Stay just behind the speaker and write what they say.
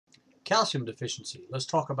Calcium deficiency. Let's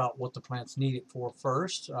talk about what the plants need it for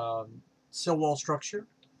first. Cell wall structure,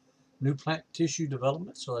 new plant tissue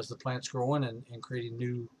development. So as the plant's growing and creating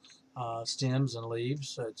new stems and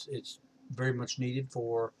leaves, it's very much needed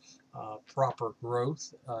for proper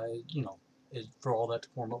growth. For all that to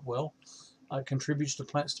form up well. Contributes to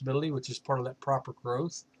plant stability, which is part of that proper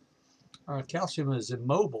growth. Calcium is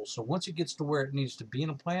immobile, so once it gets to where it needs to be in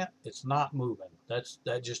a plant, it's not moving.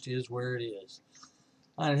 That just is where it is.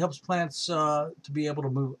 And it helps plants to be able to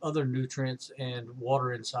move other nutrients and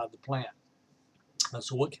water inside the plant.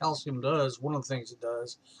 So what calcium does, one of the things it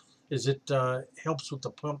does, is it helps with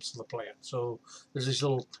the pumps of the plant. So there's these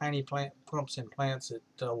little tiny plant pumps in plants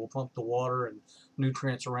that will pump the water and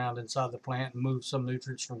nutrients around inside the plant and move some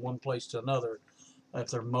nutrients from one place to another if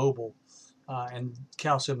they're mobile. And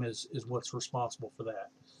calcium is what's responsible for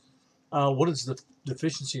that. What does the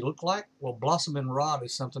deficiency look like? Well, blossom and rot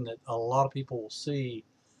is something that a lot of people will see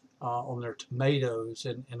on their tomatoes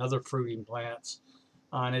and other fruiting plants.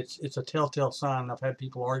 And it's a telltale sign. I've had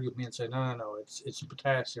people argue with me and say, no, it's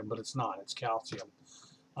potassium, but it's not. It's calcium.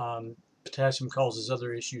 Potassium causes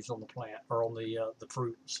other issues on the plant or on the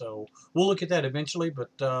fruit. So we'll look at that eventually.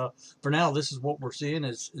 But for now, this is what we're seeing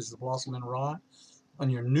is the blossom and rot.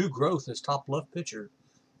 On your new growth, this top left picture,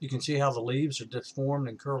 you can see how the leaves are disformed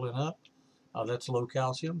and curling up. That's low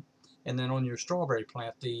calcium. And then on your strawberry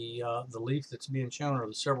plant, the leaf that's being shown, or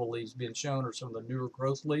the several leaves being shown, are some of the newer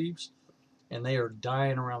growth leaves, and they are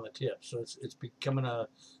dying around the tip. So it's becoming a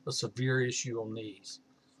severe issue on these.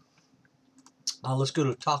 Let's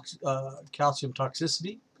go to calcium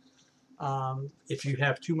toxicity. If you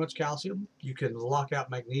have too much calcium, you can lock out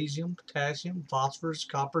magnesium, potassium, phosphorus,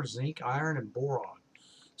 copper, zinc, iron, and boron.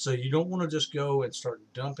 So you don't want to just go and start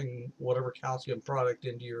dumping whatever calcium product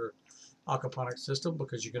into your aquaponics system,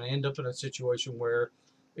 because you're going to end up in a situation where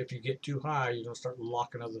if you get too high, you're going to start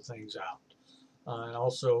locking other things out. And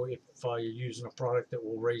also, if you're using a product that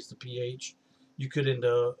will raise the pH, you could end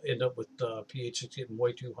up with pH that's getting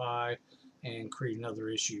way too high and creating other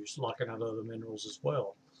issues, locking out other minerals as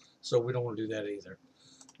well. So we don't want to do that either.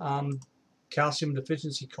 Calcium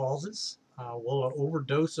deficiency causes. Well, an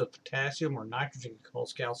overdose of potassium or nitrogen can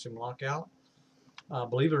cause calcium lockout.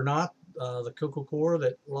 Believe it or not, the coco coir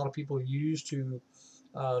that a lot of people use to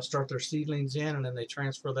start their seedlings in, and then they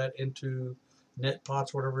transfer that into net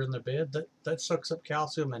pots, whatever in their bed, that sucks up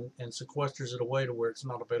calcium and sequesters it away to where it's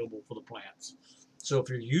not available for the plants. So if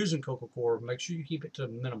you're using coco coir, make sure you keep it to a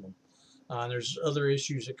minimum. There's other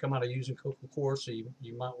issues that come out of using coco coir, so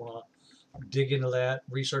you might want to dig into that,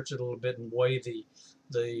 research it a little bit, and weigh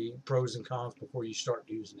the pros and cons before you start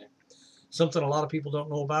using it. Something a lot of people don't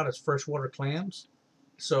know about is freshwater clams.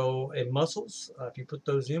 So, and mussels, if you put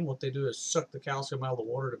those in, what they do is suck the calcium out of the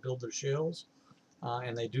water to build their shells,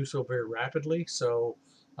 and they do so very rapidly. So,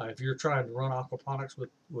 if you're trying to run aquaponics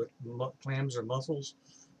with clams or mussels,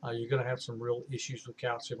 you're going to have some real issues with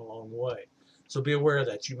calcium along the way. So be aware of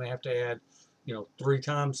that. You may have to add, 3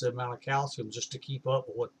 times the amount of calcium just to keep up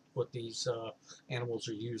with what these animals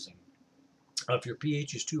are using. If your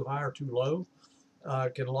pH is too high or too low,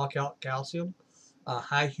 it can lock out calcium.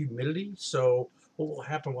 High humidity. So what will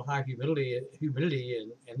happen with high humidity,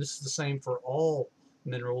 and this is the same for all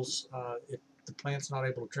minerals, if the plant's not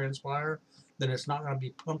able to transpire, then it's not going to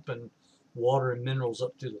be pumping water and minerals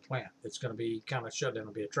up to the plant. It's going to be kind of shut down.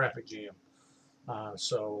 It'll be a traffic jam.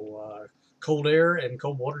 Cold air and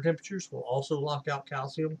cold water temperatures will also lock out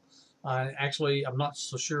calcium. Actually, I'm not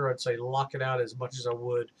so sure I'd say lock it out as much as I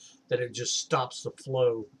would that it just stops the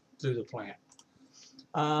flow through the plant.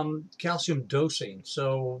 Calcium dosing.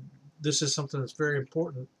 So this is something that's very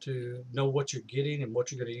important to know what you're getting and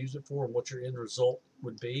what you're going to use it for and what your end result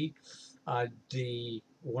would be. One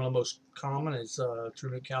of the most common is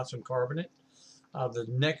true calcium carbonate. The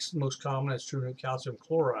next most common is true calcium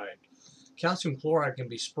chloride. Calcium chloride can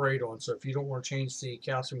be sprayed on, so if you don't want to change the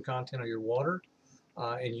calcium content of your water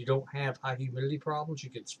and you don't have high humidity problems, you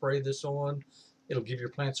can spray this on. It'll give your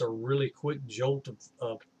plants a really quick jolt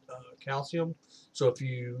of calcium. So if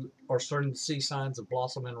you are starting to see signs of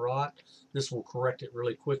blossom and rot, this will correct it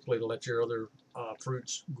really quickly to let your other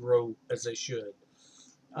fruits grow as they should.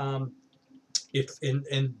 And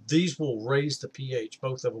these will raise the pH,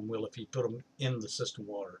 both of them will, if you put them in the system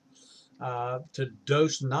water. To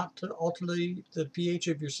dose not to alter the pH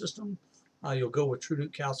of your system, you'll go with True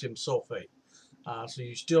calcium sulfate. So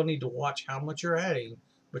you still need to watch how much you're adding,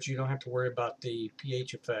 but you don't have to worry about the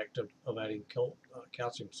pH effect of adding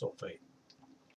calcium sulfate.